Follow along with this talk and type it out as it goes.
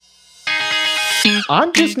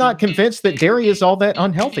I'm just not convinced that dairy is all that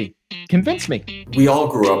unhealthy. Convince me. We all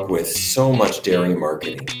grew up with so much dairy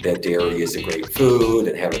marketing, that dairy is a great food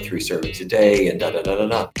and have it 3 servings a day and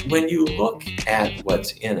da-da-da-da-da. When you look at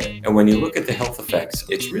what's in it and when you look at the health effects,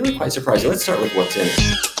 it's really quite surprising. Let's start with what's in it.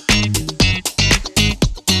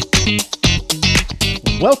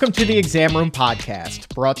 Welcome to the Exam Room Podcast,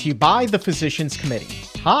 brought to you by the Physicians Committee.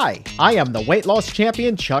 Hi, I am the weight loss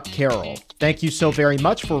champion, Chuck Carroll. Thank you so very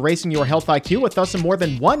much for raising your health IQ with us in more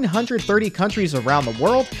than 130 countries around the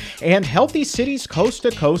world and healthy cities coast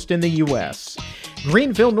to coast in the U.S.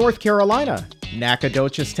 Greenville, North Carolina,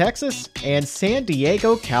 Nacogdoches, Texas, and San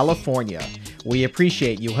Diego, California. We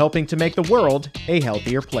appreciate you helping to make the world a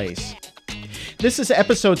healthier place. This is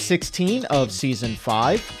episode 16 of season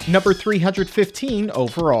 5, number 315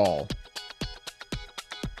 overall.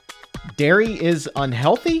 Dairy is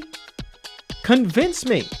unhealthy? Convince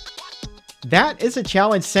me. That is a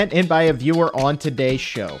challenge sent in by a viewer on today's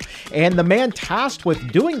show. And the man tasked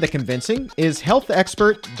with doing the convincing is health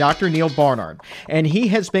expert Dr. Neal Barnard. And he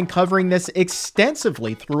has been covering this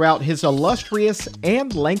extensively throughout his illustrious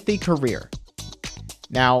and lengthy career.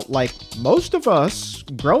 Now, like most of us,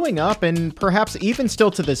 growing up and perhaps even still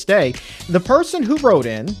to this day, the person who wrote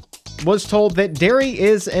in was told that dairy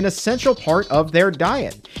is an essential part of their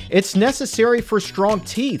diet. It's necessary for strong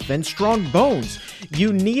teeth and strong bones.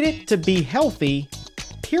 You need it to be healthy,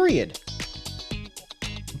 period.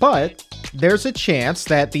 But there's a chance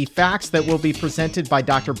that the facts that will be presented by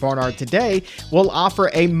Dr. Barnard today will offer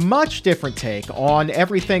a much different take on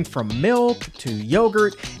everything from milk to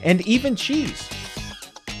yogurt and even cheese.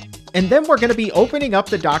 And then we're going to be opening up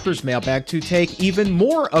the doctor's mailbag to take even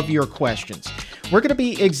more of your questions. We're going to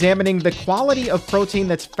be examining the quality of protein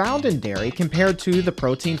that's found in dairy compared to the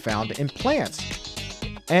protein found in plants.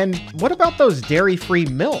 And what about those dairy-free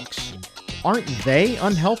milks? Aren't they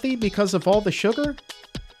unhealthy because of all the sugar?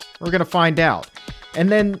 We're going to find out. And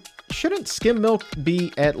then, shouldn't skim milk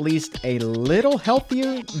be at least a little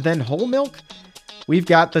healthier than whole milk? We've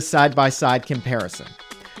got the side-by-side comparison.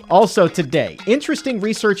 Also today, interesting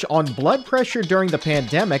research on blood pressure during the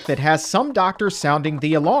pandemic that has some doctors sounding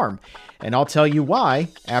the alarm. And I'll tell you why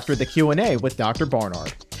after the Q&A with Dr.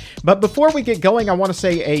 Barnard. But before we get going, I want to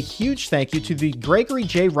say a huge thank you to the Gregory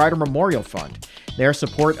J. Ryder Memorial Fund. Their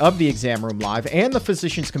support of the Exam Room Live and the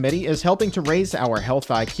Physicians Committee is helping to raise our health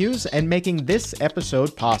IQs and making this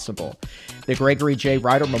episode possible. The Gregory J.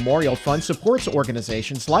 Ryder Memorial Fund supports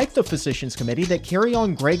organizations like the Physicians Committee that carry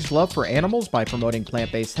on Greg's love for animals by promoting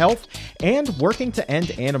plant-based health and working to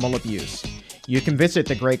end animal abuse. You can visit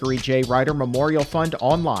the Gregory J. Ryder Memorial Fund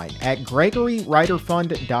online at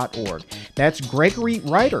gregoryryderfund.org. That's Gregory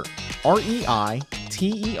Ryder,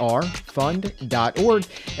 R-E-I-T-E-R, fund.org.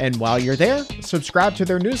 And while you're there, subscribe to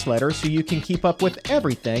their newsletter so you can keep up with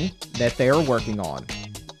everything that they are working on.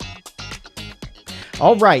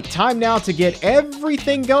 All right, time now to get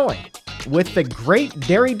everything going with the great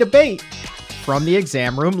dairy debate from the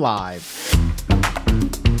Exam Room Live.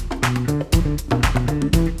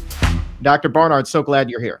 Dr. Barnard, so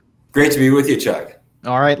glad you're here. Great to be with you, Chuck.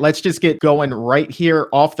 All right, let's just get going right here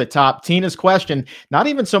off the top. Tina's question, not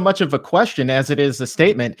even so much of a question as it is a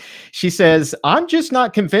statement. She says, I'm just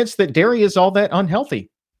not convinced that dairy is all that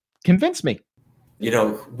unhealthy. Convince me. You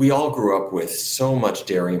know, we all grew up with so much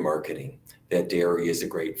dairy marketing, that dairy is a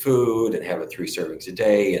great food and have it 3 servings a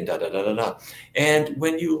day and da-da-da-da-da. And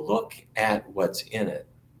when you look at what's in it,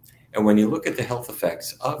 and when you look at the health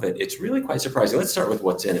effects of it, it's really quite surprising. Let's start with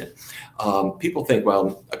what's in it. People think,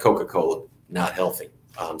 well, a Coca-Cola, not healthy.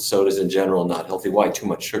 Sodas in general, not healthy. Why? Too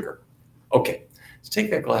much sugar. Okay, let's take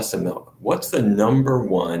that glass of milk. What's the number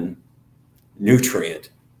one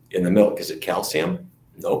nutrient in the milk? Is it calcium?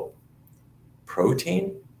 Nope.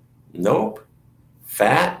 Protein? Nope.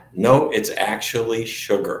 Fat? No, it's actually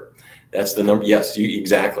sugar. That's the number. Yes,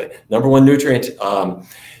 exactly. Number one nutrient.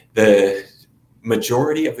 The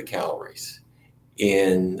majority of the calories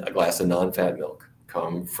in a glass of non-fat milk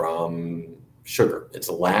come from sugar. It's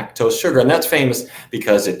lactose sugar, and that's famous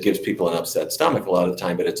because it gives people an upset stomach a lot of the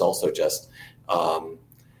time, but it's also just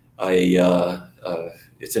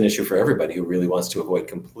it's an issue for everybody who really wants to avoid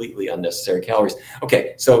completely unnecessary calories.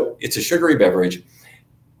 Okay, so it's a sugary beverage.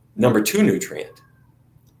 Number 2 nutrient,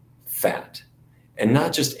 fat. And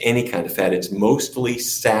not just any kind of fat, it's mostly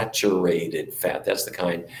saturated fat. That's the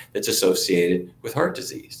kind that's associated with heart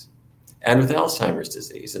disease and with Alzheimer's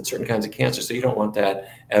disease and certain kinds of cancer. So you don't want that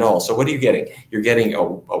at all. So what are you getting? You're getting a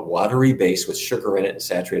watery base with sugar in it and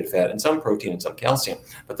saturated fat and some protein and some calcium.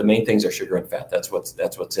 But the main things are sugar and fat. That's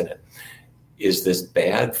what's in it. Is this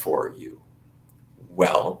bad for you?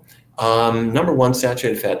 Well, number one,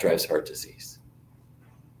 saturated fat drives heart disease.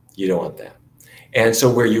 You don't want that. And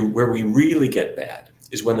so where we really get bad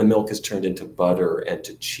is when the milk is turned into butter and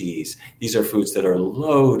to cheese. These are foods that are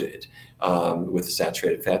loaded with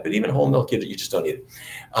saturated fat, but even whole milk, you just don't eat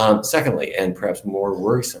it. Secondly, and perhaps more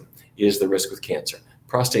worrisome, is the risk with cancer.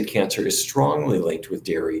 Prostate cancer is strongly linked with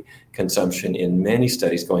dairy consumption in many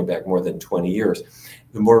studies going back more than 20 years.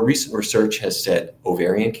 The more recent research has said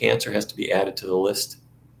ovarian cancer has to be added to the list,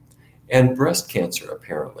 and breast cancer,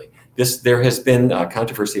 apparently. There has been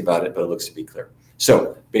controversy about it, but it looks to be clear.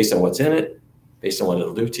 So based on what's in it, based on what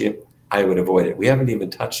it'll do to you, I would avoid it. We haven't even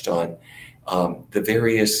touched on the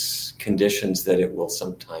various conditions that it will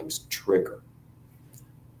sometimes trigger.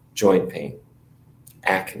 Joint pain,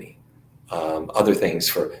 acne, other things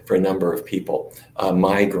for a number of people,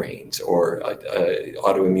 migraines or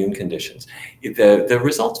autoimmune conditions. The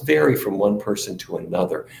results vary from one person to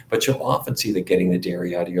another, but you'll often see that getting the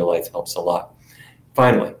dairy out of your life helps a lot.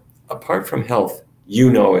 Finally, apart from health, you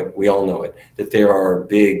know it, we all know it, that there are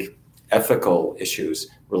big ethical issues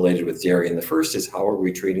related with dairy. And the first is, how are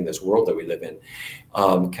we treating this world that we live in?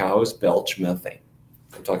 Cows belch methane.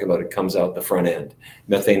 I'm talking about it comes out the front end.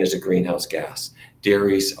 Methane is a greenhouse gas.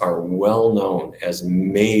 Dairies are well known as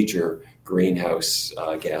major greenhouse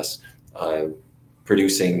gas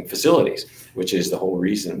producing facilities, which is the whole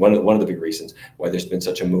reason, one of the big reasons why there's been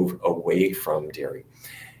such a move away from dairy.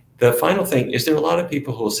 The final thing is, there are a lot of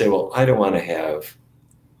people who will say, well, I don't want to have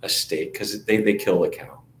a steak because they kill the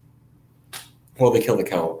cow. Well, they kill the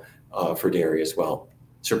cow for dairy as well.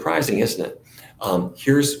 Surprising, isn't it?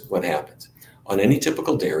 Here's what happens. On any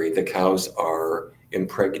typical dairy, the cows are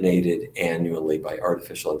impregnated annually by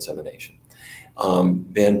artificial insemination.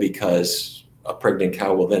 Then, because a pregnant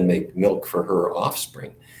cow will then make milk for her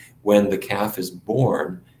offspring, when the calf is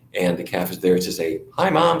born and the calf is there to say, "Hi,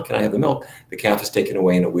 Mom, can I have the milk?" The calf is taken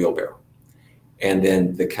away in a wheelbarrow. And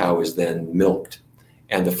then the cow is then milked.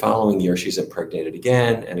 And the following year, she's impregnated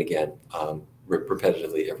again and again,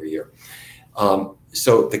 repetitively every year.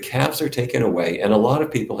 So the calves are taken away, and a lot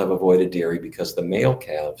of people have avoided dairy because the male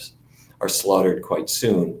calves are slaughtered quite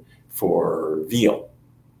soon for veal.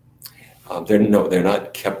 They're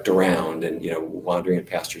not kept around and wandering in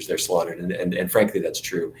pastures. They're slaughtered, and frankly, that's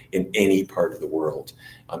true in any part of the world,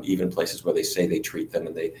 even places where they say they treat them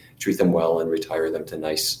and they treat them well and retire them to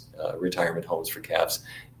nice retirement homes for calves.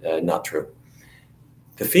 Not true.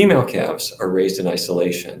 The female calves are raised in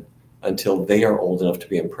isolation until they are old enough to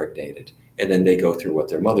be impregnated, and then they go through what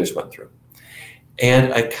their mothers went through.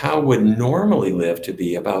 And a cow would normally live to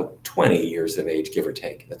be about 20 years of age, give or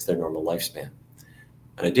take. That's their normal lifespan.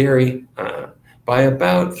 On a dairy, by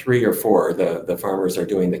about 3 or 4, the farmers are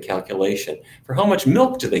doing the calculation for how much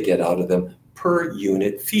milk do they get out of them per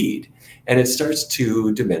unit feed. And it starts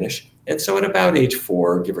to diminish. And so at about age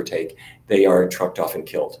 4, give or take, they are trucked off and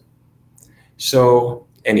killed. So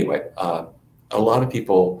anyway, a lot of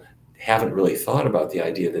people haven't really thought about the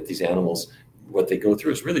idea that these animals, what they go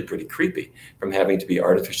through is really pretty creepy, from having to be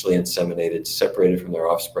artificially inseminated, separated from their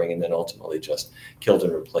offspring, and then ultimately just killed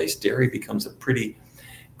and replaced. Dairy becomes a pretty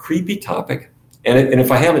creepy topic. And if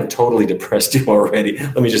I haven't totally depressed you already,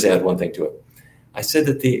 let me just add one thing to it. I said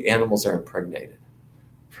that the animals are impregnated.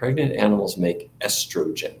 Pregnant animals make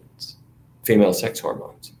estrogens, female sex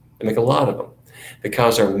hormones. They make a lot of them. The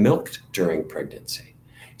cows are milked during pregnancy.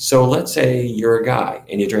 So let's say you're a guy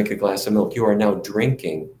and you drink a glass of milk. You are now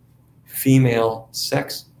drinking female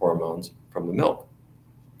sex hormones from the milk.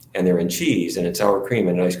 And they're in cheese and in sour cream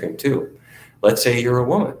and ice cream too. Let's say you're a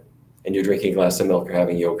woman and you're drinking a glass of milk or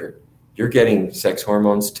having yogurt. You're getting sex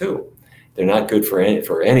hormones too. They're not good for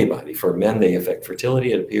anybody. For men, they affect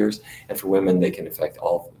fertility, it appears. And for women, they can affect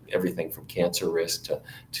everything from cancer risk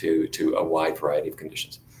to a wide variety of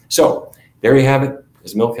conditions. So there you have it.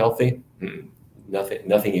 Is milk healthy?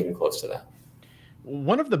 Nothing even close to that.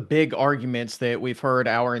 One of the big arguments that we've heard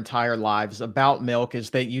our entire lives about milk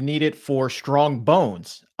is that you need it for strong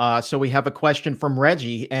bones. So we have a question from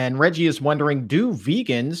Reggie, and Reggie is wondering, do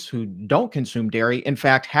vegans who don't consume dairy, in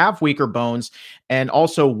fact, have weaker bones? And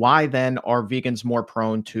also, why then are vegans more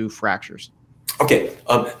prone to fractures? Okay,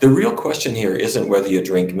 the real question here isn't whether you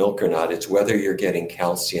drink milk or not. It's whether you're getting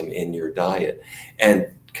calcium in your diet. And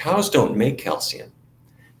cows don't make calcium.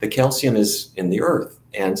 The calcium is in the earth.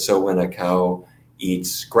 And so when a cow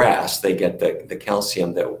eats grass, they get the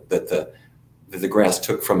calcium that the grass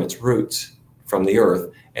took from its roots from the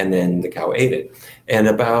earth, and then the cow ate it. And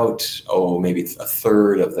about, maybe a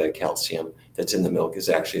third of the calcium that's in the milk is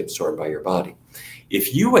actually absorbed by your body.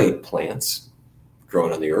 If you ate plants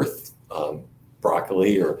grown on the earth,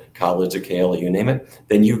 broccoli or collards or kale, you name it,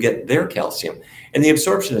 then you get their calcium. And the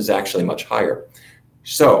absorption is actually much higher.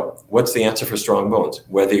 So what's the answer for strong bones?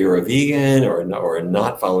 Whether you're a vegan or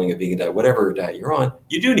not following a vegan diet, whatever diet you're on,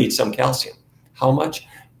 you do need some calcium. How much?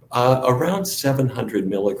 Around 700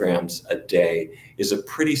 milligrams a day is a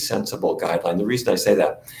pretty sensible guideline. The reason I say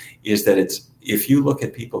that is that if you look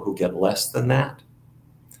at people who get less than that,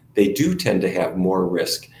 they do tend to have more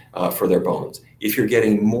risk for their bones. If you're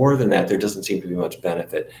getting more than that, there doesn't seem to be much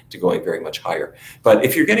benefit to going very much higher. But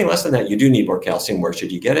if you're getting less than that, you do need more calcium. Where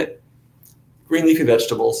should you get it? Green leafy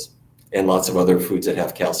vegetables and lots of other foods that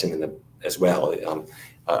have calcium in them as well.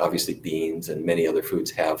 Obviously, beans and many other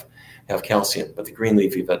foods have calcium, but the green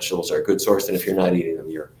leafy vegetables are a good source. And if you're not eating them,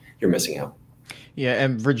 you're missing out. Yeah,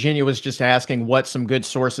 and Virginia was just asking what some good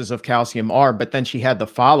sources of calcium are, but then she had the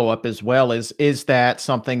follow-up as well. Is that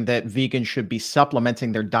something that vegans should be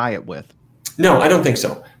supplementing their diet with? No, I don't think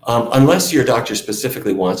so. Unless your doctor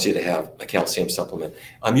specifically wants you to have a calcium supplement.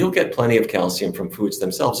 You'll get plenty of calcium from foods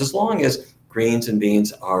themselves, as long as greens and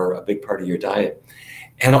beans are a big part of your diet.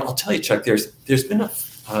 And I'll tell you, Chuck, there's been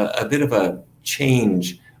a bit of a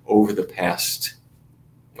change over the past,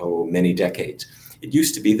 many decades. It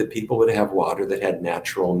used to be that people would have water that had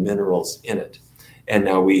natural minerals in it. And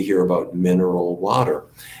now we hear about mineral water.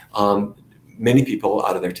 Many people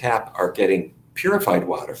out of their tap are getting purified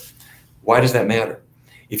water. Why does that matter?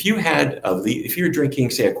 If you're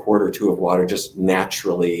drinking, say, a quart or two of water just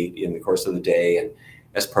naturally in the course of the day and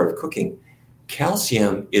as part of cooking,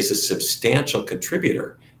 calcium is a substantial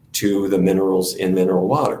contributor to the minerals in mineral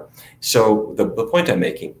water. So the point I'm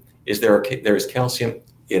making is there is calcium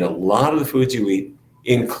in a lot of the foods you eat,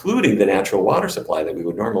 including the natural water supply that we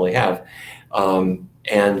would normally have. And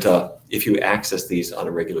if you access these on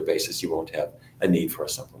a regular basis, you won't have a need for a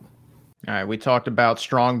supplement. All right, we talked about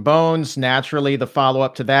strong bones. Naturally, the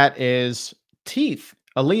follow-up to that is teeth.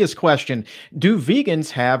 Aaliyah's question, do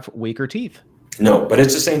vegans have weaker teeth? No, but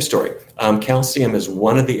it's the same story. Calcium is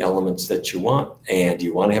one of the elements that you want, and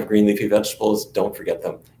you want to have green leafy vegetables. Don't forget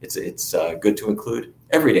them. It's good to include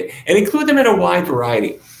every day, and include them in a wide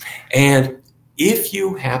variety. And if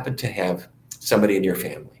you happen to have somebody in your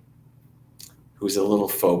family who's a little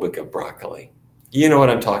phobic of broccoli, you know what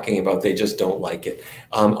I'm talking about. They just don't like it.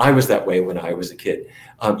 I was that way when I was a kid.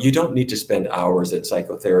 You don't need to spend hours in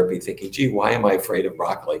psychotherapy thinking, gee, why am I afraid of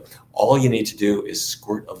broccoli? All you need to do is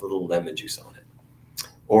squirt a little lemon juice on it,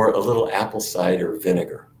 or a little apple cider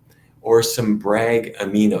vinegar, or some Bragg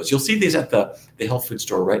aminos. You'll see these at the health food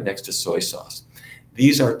store right next to soy sauce.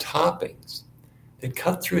 These are toppings that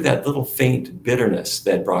cut through that little faint bitterness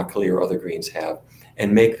that broccoli or other greens have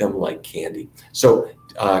and make them like candy. So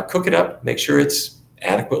cook it up, make sure it's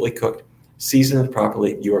adequately cooked, season it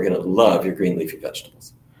properly. You are going to love your green leafy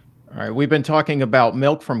vegetables. All right, we've been talking about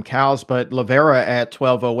milk from cows, but Lavera at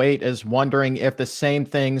 1208 is wondering if the same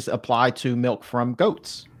things apply to milk from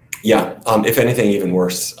goats. Yeah, if anything, even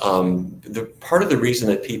worse. The part of the reason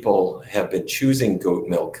that people have been choosing goat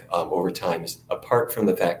milk over time is, apart from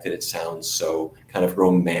the fact that it sounds so kind of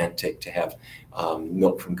romantic to have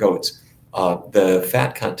milk from goats, the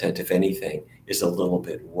fat content, if anything, is a little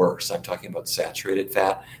bit worse. I'm talking about saturated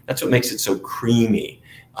fat. That's what makes it so creamy.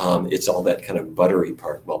 It's all that kind of buttery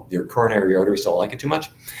part. Well, your coronary arteries don't like it too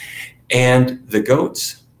much. And the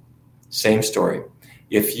goats, same story.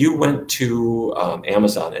 If you went to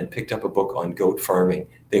Amazon and picked up a book on goat farming,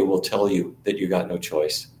 they will tell you that you got no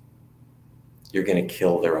choice. You're going to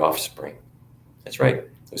kill their offspring. That's right.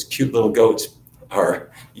 Those cute little goats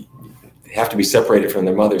have to be separated from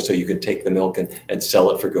their mother so you can take the milk and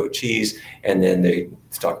sell it for goat cheese. And then they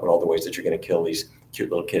talk about all the ways that you're going to kill these cute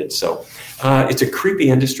little kids. So it's a creepy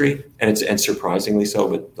industry, and surprisingly so,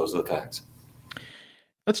 but those are the facts.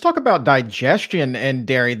 Let's talk about digestion and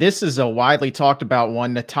dairy. This is a widely talked about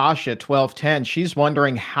one. Natasha, 1210, she's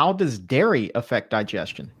wondering, how does dairy affect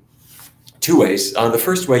digestion? Two ways. The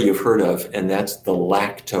first way you've heard of, and that's the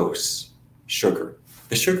lactose sugar.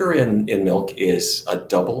 The sugar in milk is a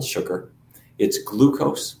double sugar. It's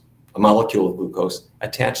glucose, a molecule of glucose,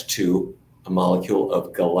 attached to a molecule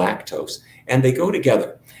of galactose. And they go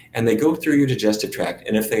together, and they go through your digestive tract.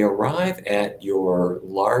 And if they arrive at your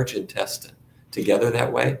large intestine together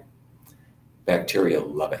that way, bacteria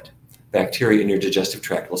love it. Bacteria in your digestive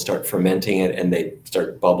tract will start fermenting it, and they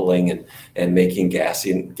start bubbling and making gas,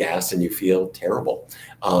 and you feel terrible.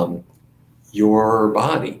 Your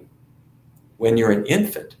body, when you're an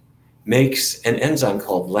infant, makes an enzyme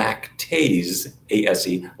called lactase,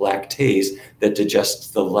 A-S-E, lactase, that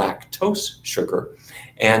digests the lactose sugar.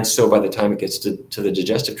 And so by the time it gets to the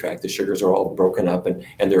digestive tract, the sugars are all broken up and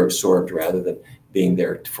they're absorbed rather than being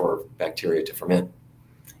there for bacteria to ferment.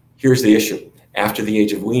 Here's the issue. After the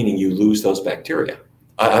age of weaning, you lose those bacteria.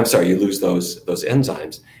 You lose those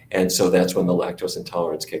enzymes. And so that's when the lactose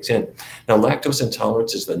intolerance kicks in. Now, lactose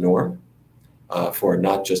intolerance is the norm for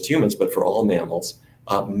not just humans, but for all mammals.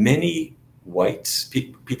 Many whites,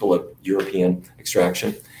 people of European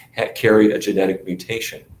extraction, carry a genetic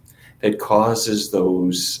mutation that causes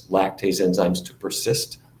those lactase enzymes to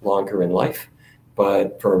persist longer in life.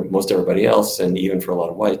 But for most everybody else, and even for a lot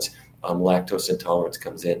of whites, lactose intolerance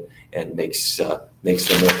comes in and makes the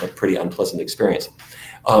milk a pretty unpleasant experience.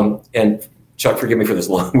 And Chuck, forgive me for this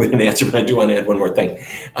long-winded answer, but I do want to add one more thing.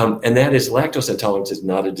 And that is, lactose intolerance is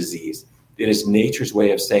not a disease. It is nature's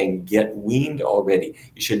way of saying, get weaned already.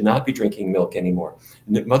 You should not be drinking milk anymore.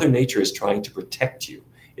 Mother Nature is trying to protect you.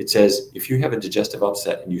 It says, if you have a digestive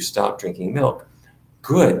upset and you stop drinking milk,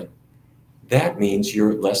 good. That means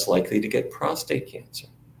you're less likely to get prostate cancer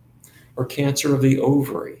or cancer of the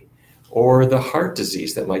ovary or the heart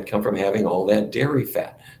disease that might come from having all that dairy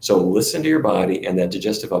fat. So listen to your body, and that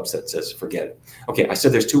digestive upset says, forget it. Okay, I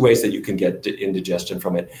said there's two ways that you can get indigestion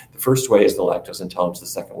from it. The first way is the lactose intolerance. The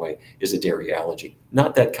second way is a dairy allergy.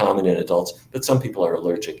 Not that common in adults, but some people are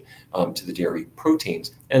allergic to the dairy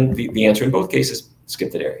proteins. And the answer in both cases,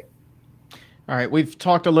 skip the dairy. All right, we've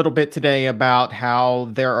talked a little bit today about how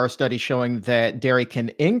there are studies showing that dairy can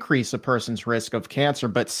increase a person's risk of cancer,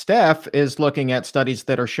 but Steph is looking at studies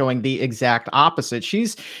that are showing the exact opposite.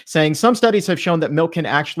 She's saying some studies have shown that milk can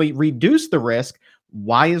actually reduce the risk.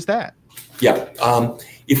 Why is that? Yeah,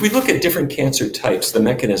 if we look at different cancer types, the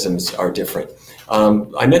mechanisms are different.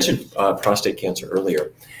 I mentioned prostate cancer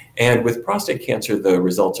earlier, and with prostate cancer, the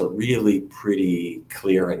results are really pretty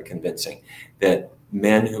clear and convincing that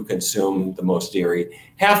men who consume the most dairy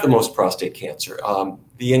have the most prostate cancer.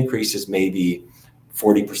 The increase is maybe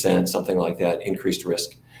 40%, something like that, increased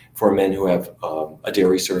risk for men who have a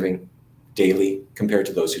dairy serving daily compared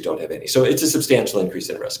to those who don't have any. So it's a substantial increase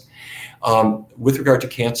in risk. With regard to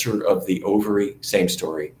cancer of the ovary, same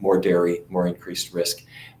story, more dairy, more increased risk.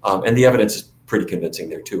 And the evidence is pretty convincing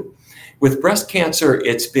there too. With breast cancer,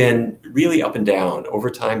 it's been really up and down. Over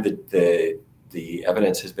time, the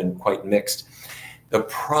evidence has been quite mixed. The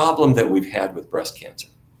problem that we've had with breast cancer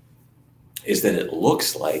is that it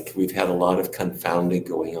looks like we've had a lot of confounding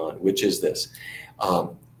going on, which is this.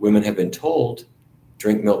 Women have been told,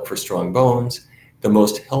 drink milk for strong bones. The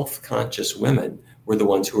most health-conscious women were the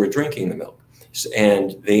ones who were drinking the milk.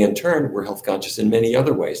 And they, in turn, were health-conscious in many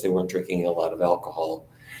other ways. They weren't drinking a lot of alcohol.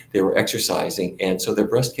 They were exercising. And so their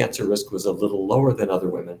breast cancer risk was a little lower than other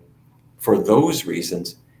women for those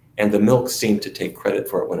reasons. And the milk seemed to take credit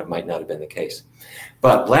for it when it might not have been the case.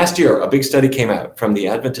 But last year, a big study came out from the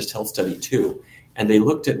Adventist Health Study 2, and they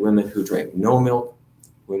looked at women who drank no milk,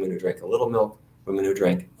 women who drank a little milk, women who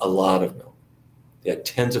drank a lot of milk. They had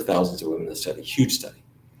tens of thousands of women in the study, huge study.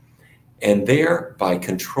 And there, by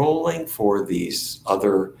controlling for these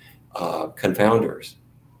other confounders,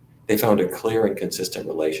 they found a clear and consistent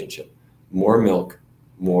relationship. More milk,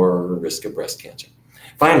 more risk of breast cancer.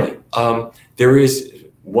 Finally, there is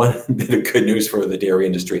one bit of good news for the dairy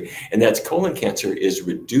industry, and that's colon cancer is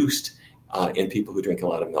reduced in people who drink a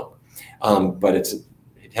lot of milk. But it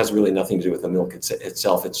has really nothing to do with the milk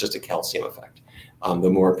itself. It's just a calcium effect. The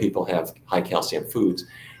more people have high calcium foods,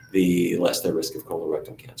 the less their risk of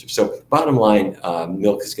colorectal cancer. So bottom line,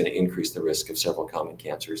 milk is going to increase the risk of several common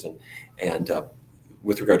cancers. And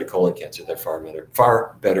with regard to colon cancer, there are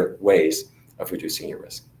far better ways of reducing your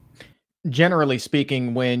risk. Generally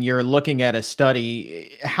speaking, when you're looking at a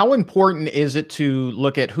study, how important is it to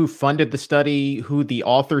look at who funded the study, who the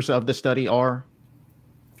authors of the study are?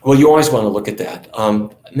 Well, you always want to look at that.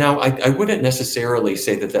 Now, I wouldn't necessarily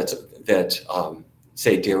say that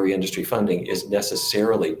say dairy industry funding is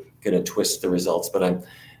necessarily going to twist the results,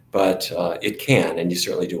 but it can, and you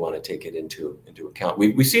certainly do want to take it into account.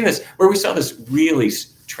 We've seen this, where we saw this really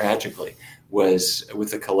tragically was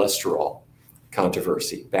with the cholesterol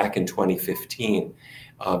controversy back in 2015.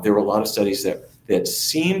 There were a lot of studies that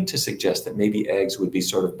seemed to suggest that maybe eggs would be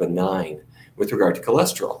sort of benign with regard to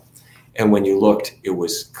cholesterol. And when you looked, it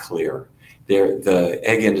was clear. The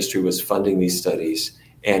egg industry was funding these studies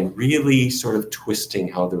and really sort of twisting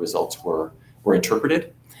how the results were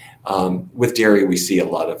interpreted. With dairy, we see a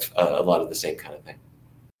lot of the same kind of thing.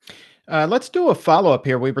 Let's do a follow-up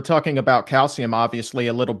here. We were talking about calcium, obviously,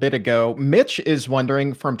 a little bit ago. Mitch is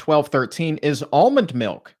wondering from 1213, is almond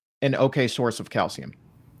milk an okay source of calcium?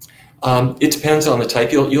 It depends on the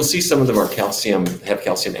type. You'll see some of them have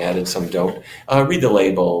calcium added, some don't. Read the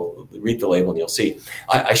label, and you'll see.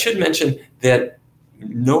 I should mention that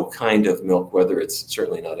no kind of milk, whether it's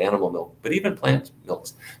certainly not animal milk, but even plant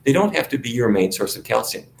milks, they don't have to be your main source of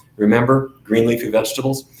calcium. Remember, green leafy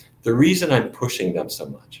vegetables? The reason I'm pushing them so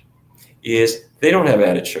much is they don't have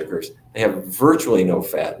added sugars. They have virtually no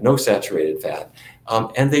fat, no saturated fat.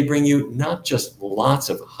 And they bring you not just lots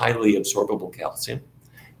of highly absorbable calcium,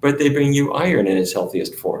 but they bring you iron in its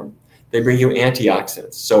healthiest form. They bring you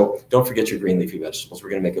antioxidants. So don't forget your green leafy vegetables. We're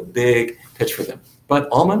going to make a big pitch for them. But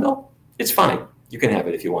almond milk, it's fine. You can have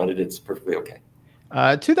it if you want it. It's perfectly okay.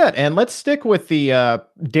 To that end, let's stick with the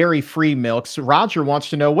dairy-free milks. Roger wants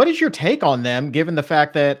to know, what is your take on them, given the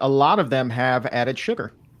fact that a lot of them have added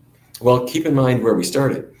sugar? Well, keep in mind where we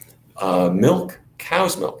started. Milk,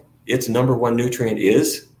 cow's milk, its number one nutrient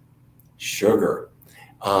is sugar.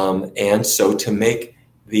 And so to make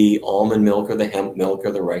the almond milk or the hemp milk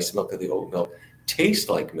or the rice milk or the oat milk taste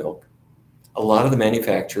like milk, a lot of the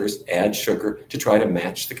manufacturers add sugar to try to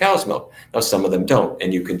match the cow's milk. Now, some of them don't,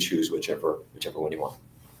 and you can choose whichever one you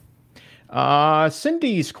want.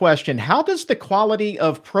 Cindy's question, how does the quality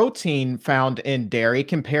of protein found in dairy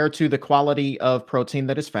compare to the quality of protein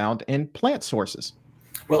that is found in plant sources?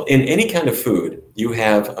 Well, in any kind of food, you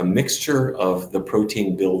have a mixture of the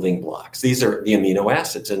protein building blocks. These are the amino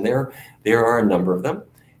acids, and there are a number of them.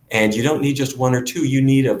 And you don't need just one or two, you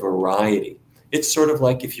need a variety. It's sort of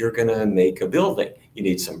like if you're going to make a building, you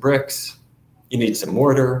need some bricks, you need some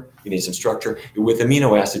mortar, you need some structure. With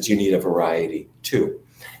amino acids, you need a variety too.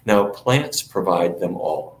 Now, plants provide them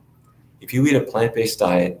all. If you eat a plant-based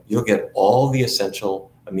diet, you'll get all the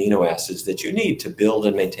essential amino acids that you need to build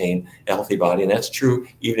and maintain a healthy body. And that's true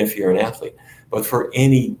even if you're an athlete. But for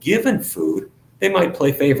any given food, they might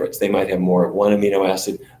play favorites. They might have more of one amino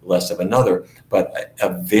acid, less of another, but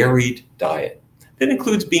a varied diet that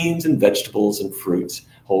includes beans and vegetables and fruits,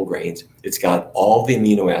 whole grains. It's got all the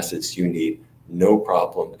amino acids you need, no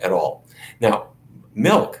problem at all. Now,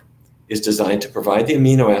 milk is designed to provide the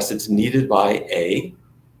amino acids needed by a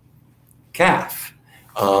calf,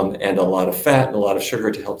 and a lot of fat and a lot of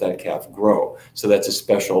sugar to help that calf grow. So that's a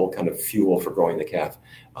special kind of fuel for growing the calf.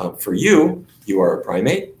 For you are a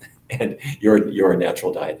primate, and your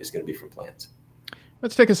natural diet is going to be from plants.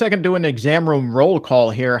 Let's take a second to do an exam room roll call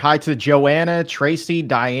here. Hi to Joanna, Tracy,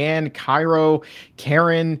 Diane, Cairo,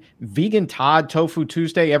 Karen, Vegan Todd, Tofu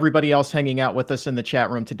Tuesday, everybody else hanging out with us in the chat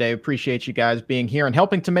room today. Appreciate you guys being here and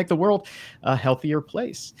helping to make the world a healthier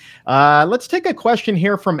place. Let's take a question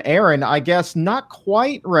here from Aaron. I guess not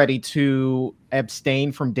quite ready to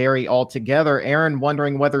abstain from dairy altogether. Aaron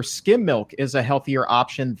wondering whether skim milk is a healthier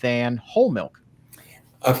option than whole milk.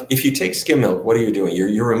 If you take skim milk, what are you doing?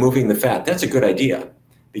 You're removing the fat. That's a good idea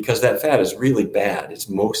because that fat is really bad. It's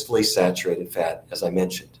mostly saturated fat, as I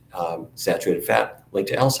mentioned. Saturated fat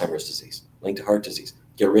linked to Alzheimer's disease, linked to heart disease.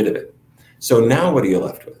 Get rid of it. So now what are you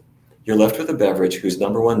left with? You're left with a beverage whose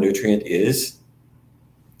number one nutrient is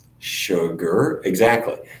sugar.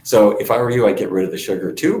 Exactly. So if I were you, I'd get rid of the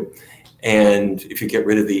sugar too. And if you get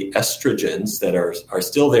rid of the estrogens that are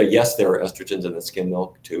still there, yes, there are estrogens in the skim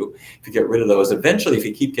milk too. If you get rid of those, eventually, if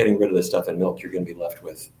you keep getting rid of the stuff in milk, you're going to be left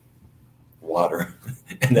with water.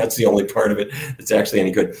 And that's the only part of it that's actually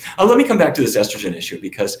any good. Let me come back to this estrogen issue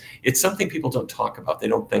because it's something people don't talk about. They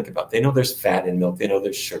don't think about. They know there's fat in milk. They know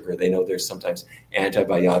there's sugar. They know there's sometimes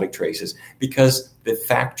antibiotic traces because the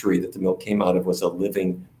factory that the milk came out of was a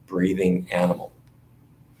living, breathing animal.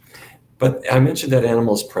 But I mentioned that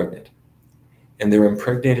animal is pregnant. And they're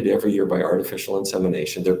impregnated every year by artificial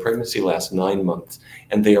insemination. Their pregnancy lasts 9 months,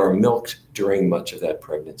 and they are milked during much of that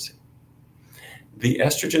pregnancy. The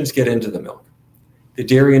estrogens get into the milk. The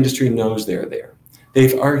dairy industry knows they're there.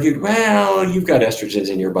 They've argued, well, you've got estrogens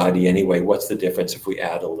in your body anyway. What's the difference if we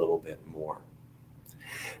add a little bit more?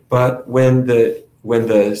 But when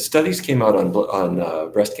the studies came out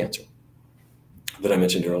on breast cancer that I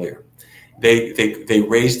mentioned earlier, they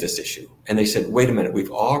raised this issue, and they said, wait a minute, we've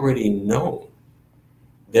already known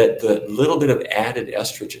that the little bit of added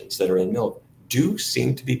estrogens that are in milk do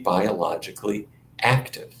seem to be biologically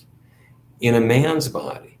active. In a man's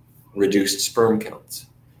body, reduced sperm counts.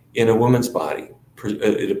 In a woman's body,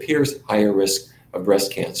 it appears higher risk of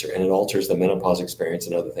breast cancer, and it alters the menopause experience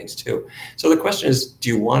and other things too. So the question is, do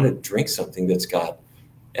you want to drink something that's got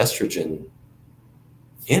estrogen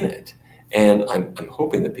in it? And I'm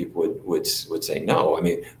hoping that people would say no. I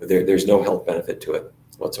mean, there's no health benefit to it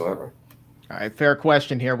whatsoever. All right, fair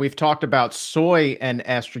question here. We've talked about soy and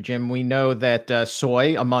estrogen. We know that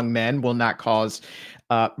soy among men will not cause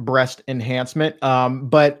breast enhancement.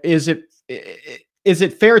 But is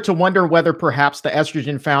it fair to wonder whether perhaps the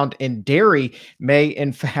estrogen found in dairy may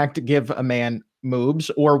in fact give a man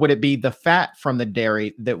moobs, or would it be the fat from the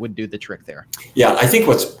dairy that would do the trick there? Yeah, I think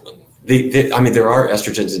there are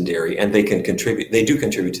estrogens in dairy, and they can contribute. They do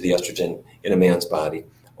contribute to the estrogen in a man's body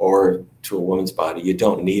or to a woman's body. You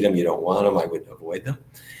don't need them. You don't want them. I would avoid them.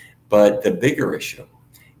 But the bigger issue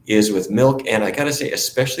is with milk, and I got to say,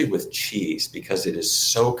 especially with cheese, because it is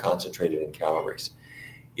so concentrated in calories,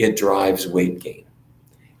 it drives weight gain.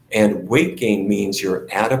 And weight gain means your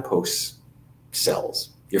adipose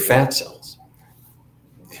cells, your fat cells.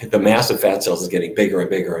 The mass of fat cells is getting bigger and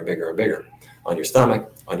bigger and bigger and bigger on your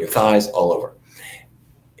stomach, on your thighs, all over.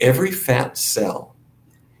 Every fat cell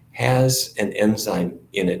has an enzyme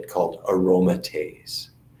in it called aromatase.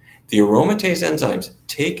 The aromatase enzymes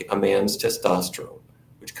take a man's testosterone,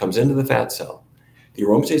 which comes into the fat cell. The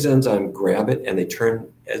aromatase enzyme grab it and they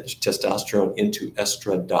turn testosterone into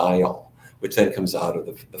estradiol, which then comes out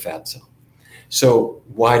of the fat cell. So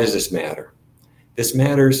why does this matter? This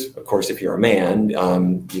matters, of course, if you're a man.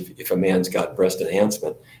 If a man's got breast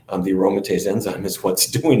enhancement, the aromatase enzyme is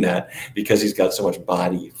what's doing that, because he's got so much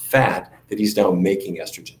body fat that he's now making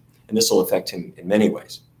estrogen. And this will affect him in many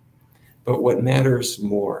ways. But what matters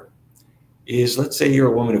more is, let's say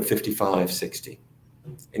you're a woman of 55, 60,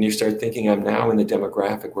 and you start thinking, I'm now in the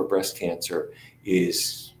demographic where breast cancer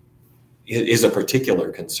is a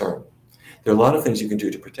particular concern. There are a lot of things you can do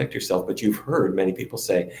to protect yourself, but you've heard many people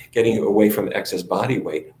say getting away from excess body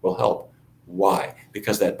weight will help. Why?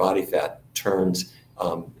 Because that body fat turns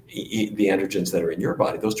the androgens that are in your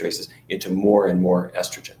body, those traces, into more and more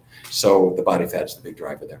estrogen. So the body fat is the big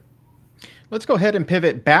driver there. Let's go ahead and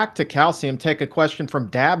pivot back to calcium. Take a question from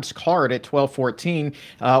Dabs Card at 1214,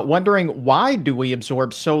 wondering, why do we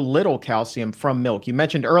absorb so little calcium from milk? You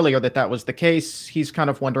mentioned earlier that was the case. He's kind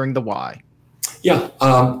of wondering the why. Yeah,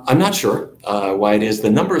 I'm not sure why it is. The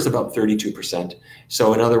number is about 32%.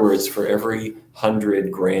 So in other words, for every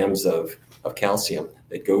 100 grams of calcium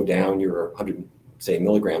that go down your 100, say,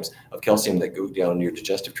 milligrams of calcium that go down your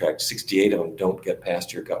digestive tract, 68 of them don't get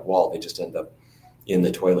past your gut wall. They just end up in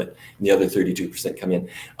the toilet, and the other 32% come in.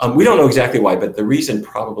 We don't know exactly why, but the reason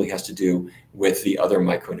probably has to do with the other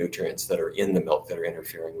micronutrients that are in the milk that are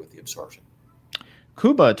interfering with the absorption.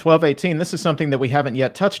 Kuba, 1218, this is something that we haven't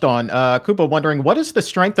yet touched on. Kuba wondering, what is the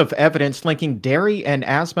strength of evidence linking dairy and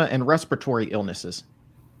asthma and respiratory illnesses?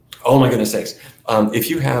 Oh my goodness sakes.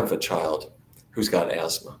 If you have a child who's got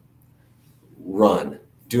asthma, run,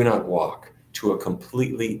 do not walk to a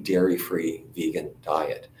completely dairy-free vegan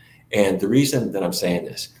diet. And the reason that I'm saying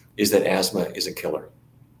this is that asthma is a killer.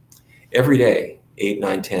 Every day, 8,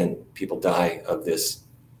 9, 10 people die of this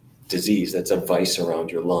disease that's a vice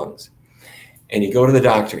around your lungs. And you go to the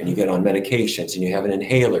doctor and you get on medications and you have an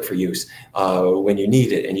inhaler for use when you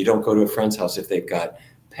need it, and you don't go to a friend's house if they've got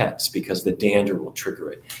pets because the dander will trigger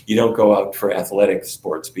it. You don't go out for athletic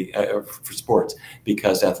sports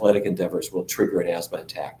because athletic endeavors will trigger an asthma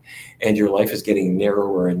attack. And your life is getting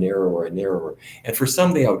narrower and narrower and narrower. And for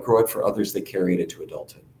some, they outgrow it. For others, they carry it into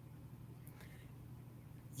adulthood.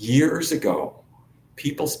 Years ago,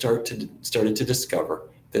 people started to discover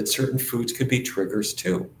that certain foods could be triggers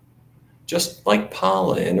too. Just like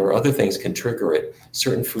pollen or other things can trigger it,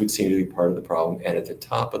 certain foods seem to be part of the problem. And at the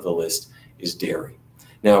top of the list is dairy.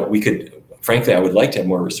 Now, frankly, I would like to have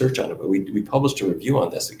more research on it, but we published a review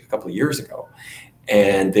on this a couple of years ago,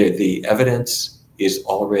 and the evidence is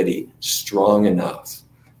already strong enough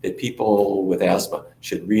that people with asthma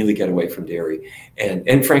should really get away from dairy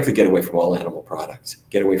and frankly, get away from all animal products,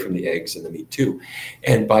 get away from the eggs and the meat too.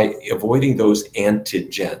 And by avoiding those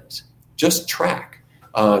antigens, just track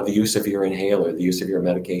the use of your inhaler, the use of your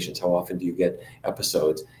medications, how often do you get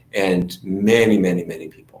episodes, and many, many, many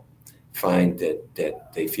people find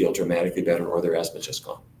that they feel dramatically better or their asthma is just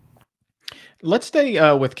gone. Let's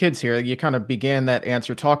stay with kids here. You kind of began that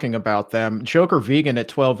answer talking about them. Joker Vegan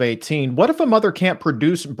at 1218. What if a mother can't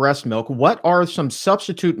produce breast milk? What are some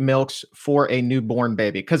substitute milks for a newborn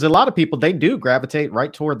baby? Because a lot of people, they do gravitate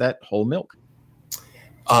right toward that whole milk.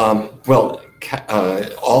 All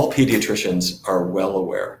pediatricians are well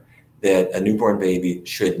aware that a newborn baby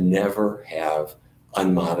should never have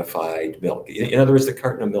unmodified milk. In other words, the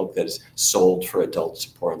carton of milk that is sold for adults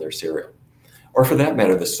to pour in their cereal. Or for that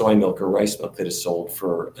matter, the soy milk or rice milk that is sold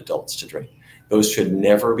for adults to drink. Those should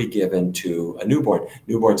never be given to a newborn.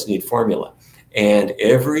 Newborns need formula. And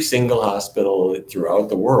every single hospital throughout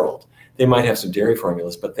the world, they might have some dairy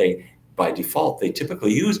formulas, but by default, they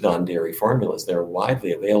typically use non-dairy formulas. They're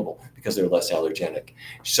widely available because they're less allergenic.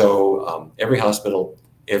 So every hospital,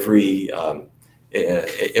 every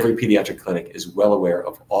pediatric clinic is well aware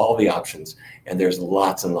of all the options, and there's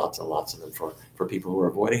lots and lots and lots of them for people who are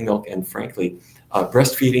avoiding milk. And frankly,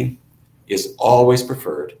 breastfeeding is always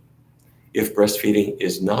preferred. If breastfeeding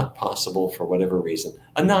is not possible for whatever reason,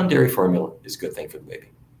 a non-dairy formula is a good thing for the baby.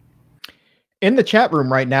 In the chat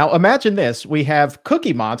room right now, imagine this. We have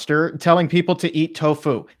Cookie Monster telling people to eat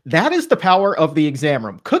tofu. That is the power of the exam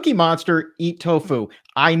room. Cookie Monster, eat tofu.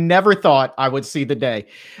 I never thought I would see the day.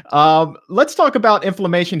 Let's talk about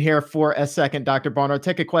inflammation here for a second, Dr. Barnard.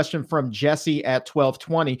 Take a question from Jesse at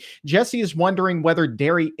 1220. Jesse is wondering whether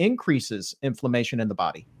dairy increases inflammation in the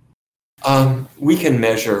body. We can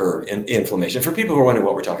measure inflammation. For people who are wondering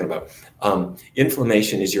what we're talking about,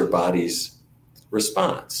 inflammation is your body's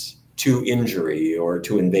response to injury or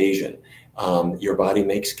to invasion. Your body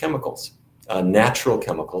makes chemicals, natural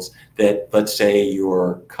chemicals that, let's say,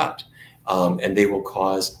 you're cut, and they will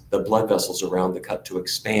cause the blood vessels around the cut to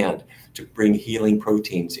expand, to bring healing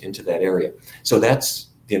proteins into that area. So that's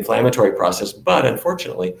the inflammatory process. But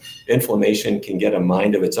unfortunately, inflammation can get a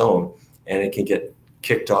mind of its own, and it can get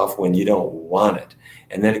kicked off when you don't want it.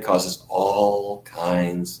 And then it causes all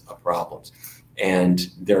kinds of problems. And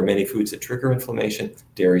there are many foods that trigger inflammation.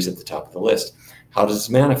 Dairy's at the top of the list. How does this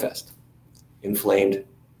manifest? Inflamed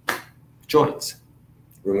joints,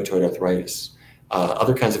 rheumatoid arthritis,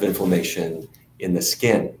 other kinds of inflammation in the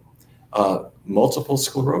skin. Multiple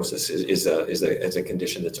sclerosis is a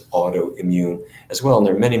condition that's autoimmune as well. And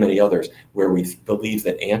there are many, many others where we believe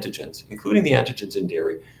that antigens, including the antigens in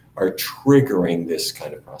dairy, are triggering this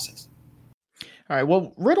kind of process. All right.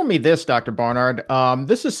 Well, riddle me this, Dr. Barnard.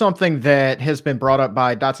 This is something that has been brought up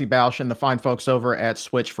by Dotsie Bausch and the fine folks over at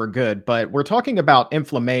Switch for Good, but we're talking about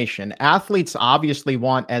inflammation. Athletes obviously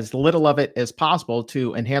want as little of it as possible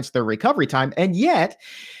to enhance their recovery time, and yet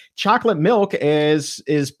chocolate milk is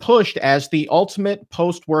pushed as the ultimate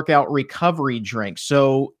post-workout recovery drink.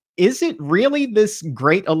 So is it really this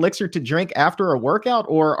great elixir to drink after a workout,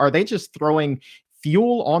 or are they just throwing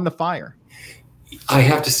fuel on the fire? I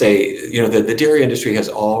have to say, the dairy industry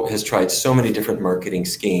has tried so many different marketing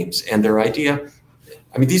schemes, and their idea,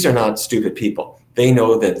 these are not stupid people. They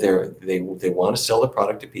know that they want to sell the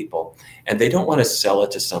product to people, and they don't want to sell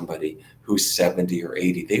it to somebody who's 70 or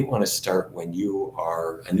 80. They want to start when you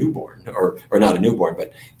are a newborn, or not a newborn,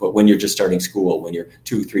 but when you're just starting school, when you're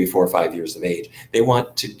 2, 3, 4, 5 years of age. They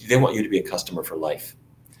want you to be a customer for life.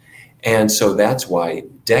 And so that's why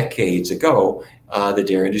decades ago, the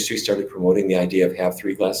dairy industry started promoting the idea of have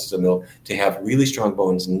 3 glasses of milk to have really strong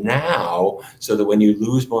bones now, so that when you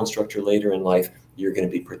lose bone structure later in life, you're going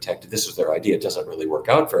to be protected. This was their idea. It doesn't really work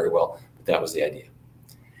out very well, but that was the idea.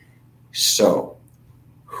 So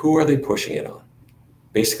who are they pushing it on?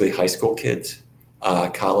 Basically high school kids,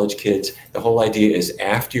 college kids. The whole idea is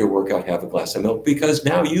after your workout, have a glass of milk, because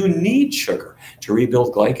now you need sugar to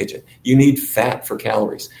rebuild glycogen. You need fat for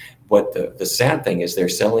calories. What the sad thing is, they're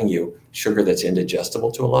selling you sugar that's indigestible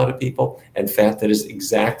to a lot of people, and fat that is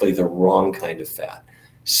exactly the wrong kind of fat,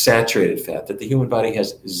 saturated fat that the human body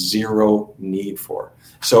has zero need for.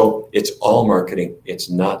 So it's all marketing. It's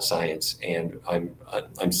not science, and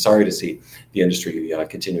I'm sorry to see the industry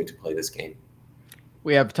continuing to play this game.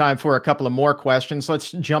 We have time for a couple of more questions. Let's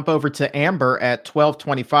jump over to Amber at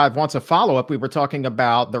 1225. Wants a follow-up. We were talking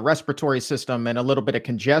about the respiratory system and a little bit of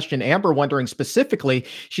congestion. Amber wondering specifically,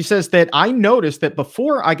 she says that I noticed that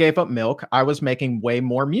before I gave up milk, I was making way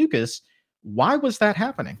more mucus. Why was that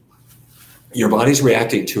happening? Your body's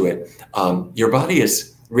reacting to it. Your body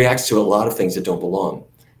reacts to a lot of things that don't belong,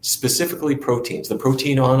 specifically proteins. The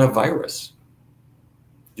protein on a virus.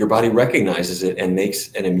 Your body recognizes it and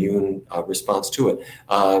makes an immune response to it.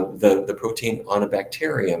 The protein on a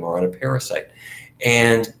bacterium or on a parasite.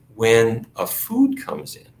 And when a food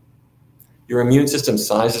comes in, your immune system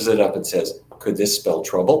sizes it up and says, could this spell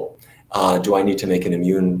trouble? Do I need to make an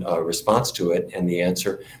immune response to it? And the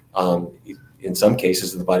answer, in some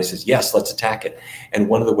cases, the body says, yes, let's attack it. And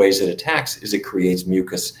one of the ways it attacks is it creates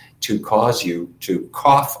mucus to cause you to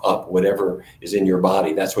cough up whatever is in your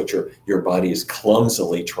body. That's what your body is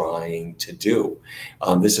clumsily trying to do.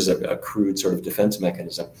 This is a crude sort of defense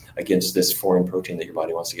mechanism against this foreign protein that your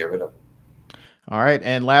body wants to get rid of. All right.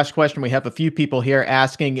 And last question. We have a few people here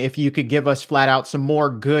asking if you could give us flat out some more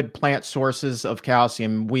good plant sources of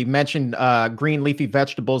calcium. We mentioned green leafy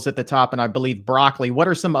vegetables at the top, and I believe broccoli. What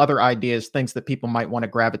are some other ideas, things that people might want to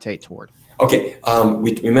gravitate toward? Okay.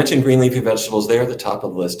 We mentioned green leafy vegetables. They're at the top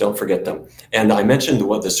of the list. Don't forget them. And I mentioned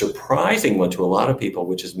the surprising one to a lot of people,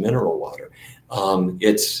 which is mineral water.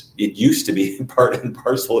 It used to be part and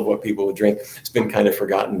parcel of what people would drink. It's been kind of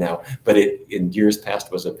forgotten now, but it in years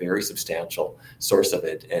past was a very substantial source of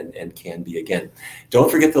it, and can be again. Don't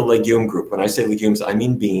forget the legume group. When I say legumes, I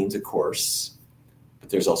mean beans, of course, but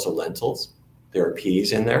there's also lentils. There are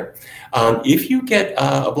peas in there. If you get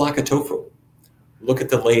a block of tofu, look at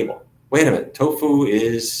the label. Wait a minute, tofu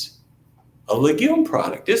is a legume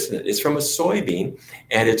product, isn't it? It's from a soybean,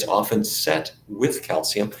 and it's often set with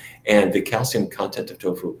calcium, and the calcium content of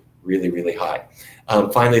tofu really, really high.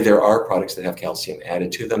 Finally, there are products that have calcium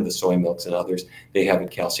added to them, the soy milks and others. They have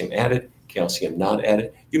calcium added, calcium not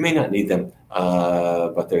added. You may not need them,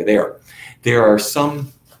 but they're there. There are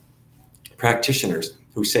some practitioners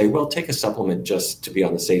who say, well, take a supplement just to be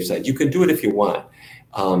on the safe side. You can do it if you want.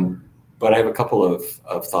 But I have a couple of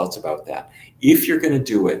thoughts about that. If you're going to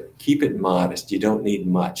do it, keep it modest. You don't need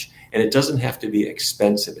much. And it doesn't have to be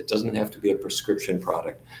expensive. It doesn't have to be a prescription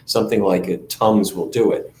product. Something like a Tums will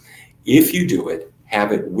do it. If you do it,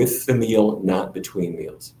 have it with the meal, not between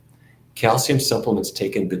meals. Calcium supplements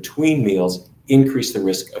taken between meals increase the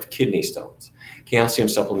risk of kidney stones. Calcium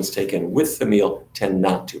supplements taken with the meal tend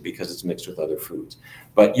not to because it's mixed with other foods.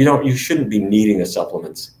 But you shouldn't be needing the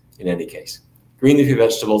supplements in any case. Green leafy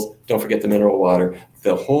vegetables, don't forget the mineral water.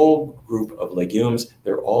 The whole group of legumes,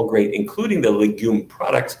 they're all great, including the legume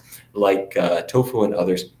products like tofu and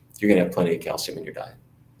others. You're going to have plenty of calcium in your diet.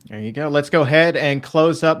 There you go. Let's go ahead and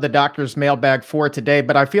close up the doctor's mailbag for today.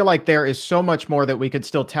 But I feel like there is so much more that we could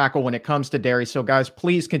still tackle when it comes to dairy. So guys,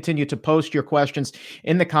 please continue to post your questions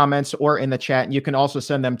in the comments or in the chat. And you can also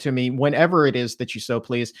send them to me whenever it is that you so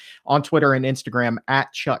please on Twitter and Instagram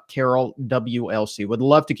at Chuck Carroll WLC. Would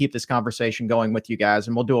love to keep this conversation going with you guys.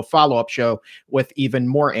 And we'll do a follow-up show with even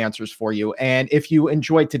more answers for you. And if you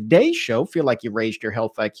enjoyed today's show, feel like you raised your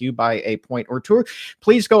health IQ by a point or two,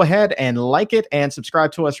 please go ahead and like it and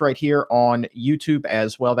subscribe to us right here on YouTube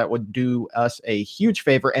as well. That would do us a huge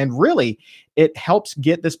favor. And really, it helps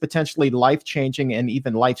get this potentially life-changing and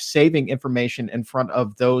even life-saving information in front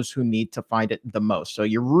of those who need to find it the most. So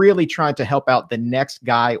you're really trying to help out the next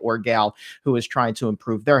guy or gal who is trying to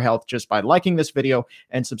improve their health just by liking this video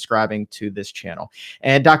and subscribing to this channel.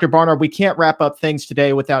 And Dr. Barnard, we can't wrap up things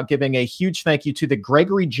today without giving a huge thank you to the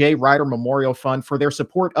Gregory J. Ryder Memorial Fund for their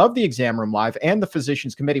support of the Exam Room Live and the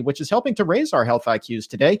Physicians Committee, which is helping to raise our health IQs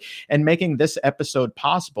today and making this episode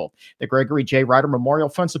possible. The Gregory J. Ryder Memorial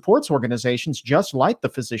Fund supports organizations just like the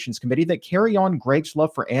Physicians Committee that carry on Greg's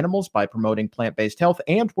love for animals by promoting plant-based health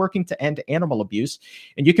and working to end animal abuse.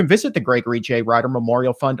 And you can visit the Gregory J. Ryder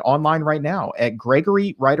Memorial Fund online right now at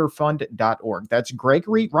gregoryryderfund.org. That's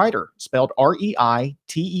Gregory Ryder, spelled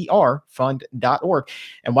R-E-I-T-E-R, fund.org.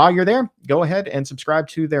 And while you're there, go ahead and subscribe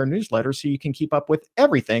to their newsletter so you can keep up with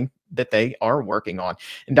everything that they are working on.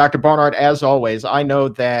 And Dr. Barnard, as always, I know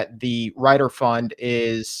that the Ryder Fund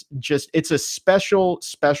is it's a special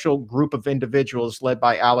group of individuals led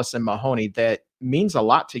by Allison Mahoney that means a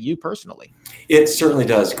lot to you personally. It certainly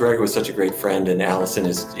does. Greg was such a great friend, and Allison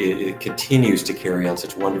it continues to carry on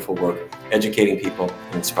such wonderful work, educating people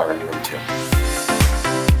and inspiring them too.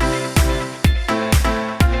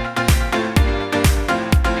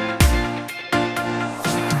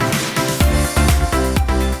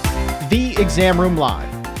 The Exam Room Live.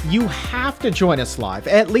 You have to join us live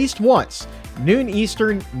at least once, noon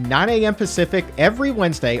Eastern, 9 a.m. Pacific, every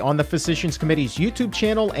Wednesday on the Physicians Committee's YouTube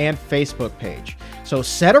channel and Facebook page. So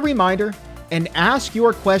set a reminder and ask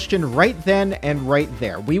your question right then and right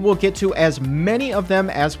there. We will get to as many of them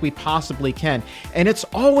as we possibly can. And it's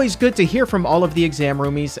always good to hear from all of the exam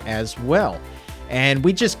roomies as well. And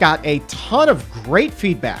we just got a ton of great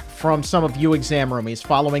feedback from some of you exam roomies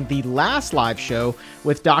following the last live show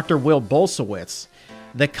with Dr. Will Bolsowitz.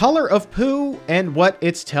 The color of poo and what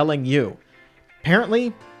it's telling you.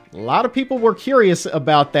 Apparently, a lot of people were curious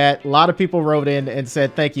about that. A lot of people wrote in and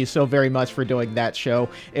said, thank you so very much for doing that show.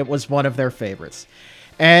 It was one of their favorites.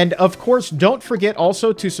 And of course, don't forget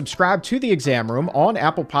also to subscribe to the Exam Room on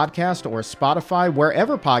Apple Podcast or Spotify,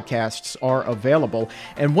 wherever podcasts are available.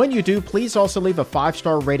 And when you do, please also leave a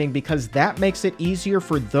 5-star rating because that makes it easier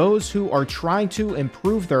for those who are trying to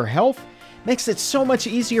improve their health. Makes it so much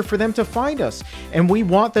easier for them to find us. And we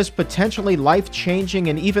want this potentially life-changing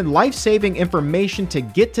and even life-saving information to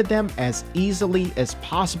get to them as easily as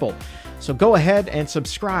possible. So go ahead and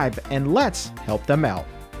subscribe and let's help them out.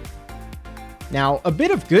 Now, a bit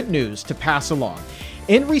of good news to pass along.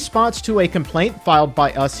 In response to a complaint filed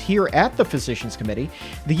by us here at the Physicians Committee,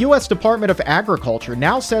 the U.S. Department of Agriculture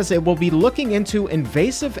now says it will be looking into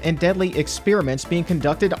invasive and deadly experiments being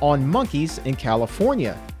conducted on monkeys in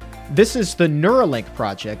California. This is the Neuralink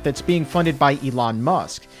project that's being funded by Elon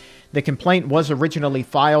Musk. The complaint was originally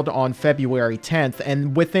filed on February 10th,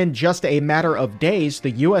 and within just a matter of days,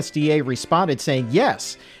 the USDA responded saying,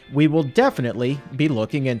 yes, we will definitely be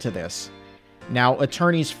looking into this. Now,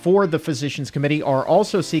 attorneys for the Physicians Committee are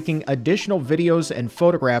also seeking additional videos and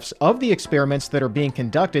photographs of the experiments that are being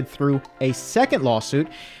conducted through a second lawsuit,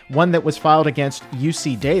 one that was filed against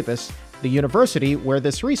UC Davis, the university where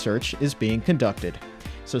this research is being conducted.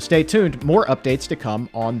 So stay tuned, more updates to come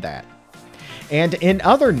on that. And in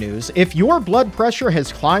other news, if your blood pressure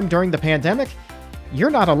has climbed during the pandemic, you're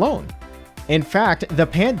not alone. In fact, the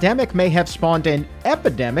pandemic may have spawned an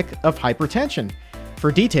epidemic of hypertension. For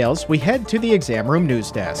details, we head to the exam room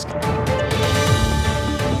news desk.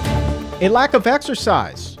 A lack of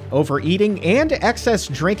exercise, overeating, and excess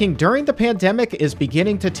drinking during the pandemic is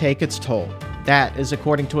beginning to take its toll. That is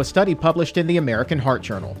according to a study published in the American Heart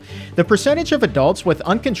Journal. The percentage of adults with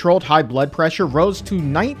uncontrolled high blood pressure rose to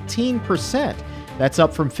 19%. That's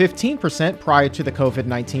up from 15% prior to the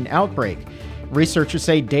COVID-19 outbreak. Researchers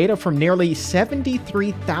say data from nearly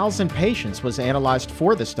 73,000 patients was analyzed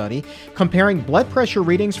for the study, comparing blood pressure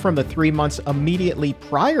readings from the 3 months immediately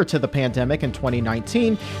prior to the pandemic in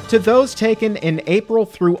 2019 to those taken in April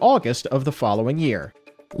through August of the following year.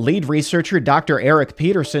 Lead researcher Dr. Eric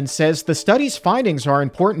Peterson says the study's findings are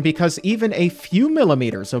important because even a few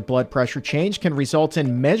millimeters of blood pressure change can result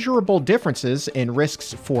in measurable differences in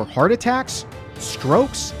risks for heart attacks,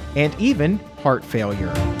 strokes, and even heart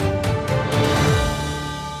failure.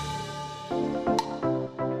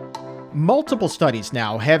 Multiple studies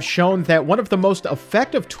now have shown that one of the most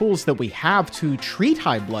effective tools that we have to treat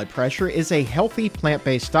high blood pressure is a healthy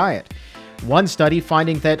plant-based diet. One study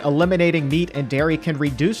finding that eliminating meat and dairy can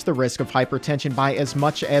reduce the risk of hypertension by as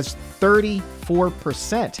much as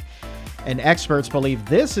 34%. And experts believe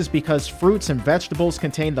this is because fruits and vegetables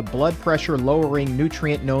contain the blood pressure lowering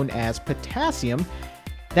nutrient known as potassium.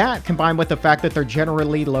 That, combined with the fact that they're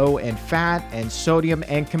generally low in fat and sodium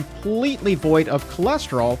and completely void of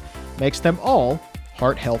cholesterol, makes them all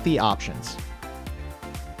heart-healthy options.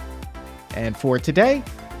 And for today,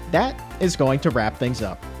 that is going to wrap things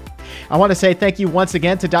up. I want to say thank you once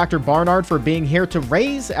again to Dr. Barnard for being here to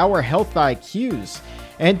raise our health IQs.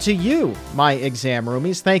 And to you, my exam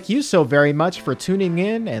roomies, thank you so very much for tuning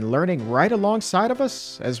in and learning right alongside of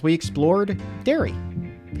us as we explored dairy.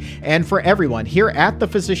 And for everyone here at the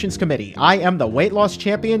Physicians Committee, I am the weight loss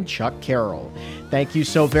champion, Chuck Carroll. Thank you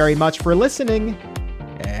so very much for listening.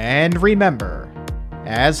 And remember,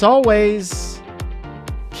 as always,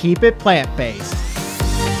 keep it plant-based.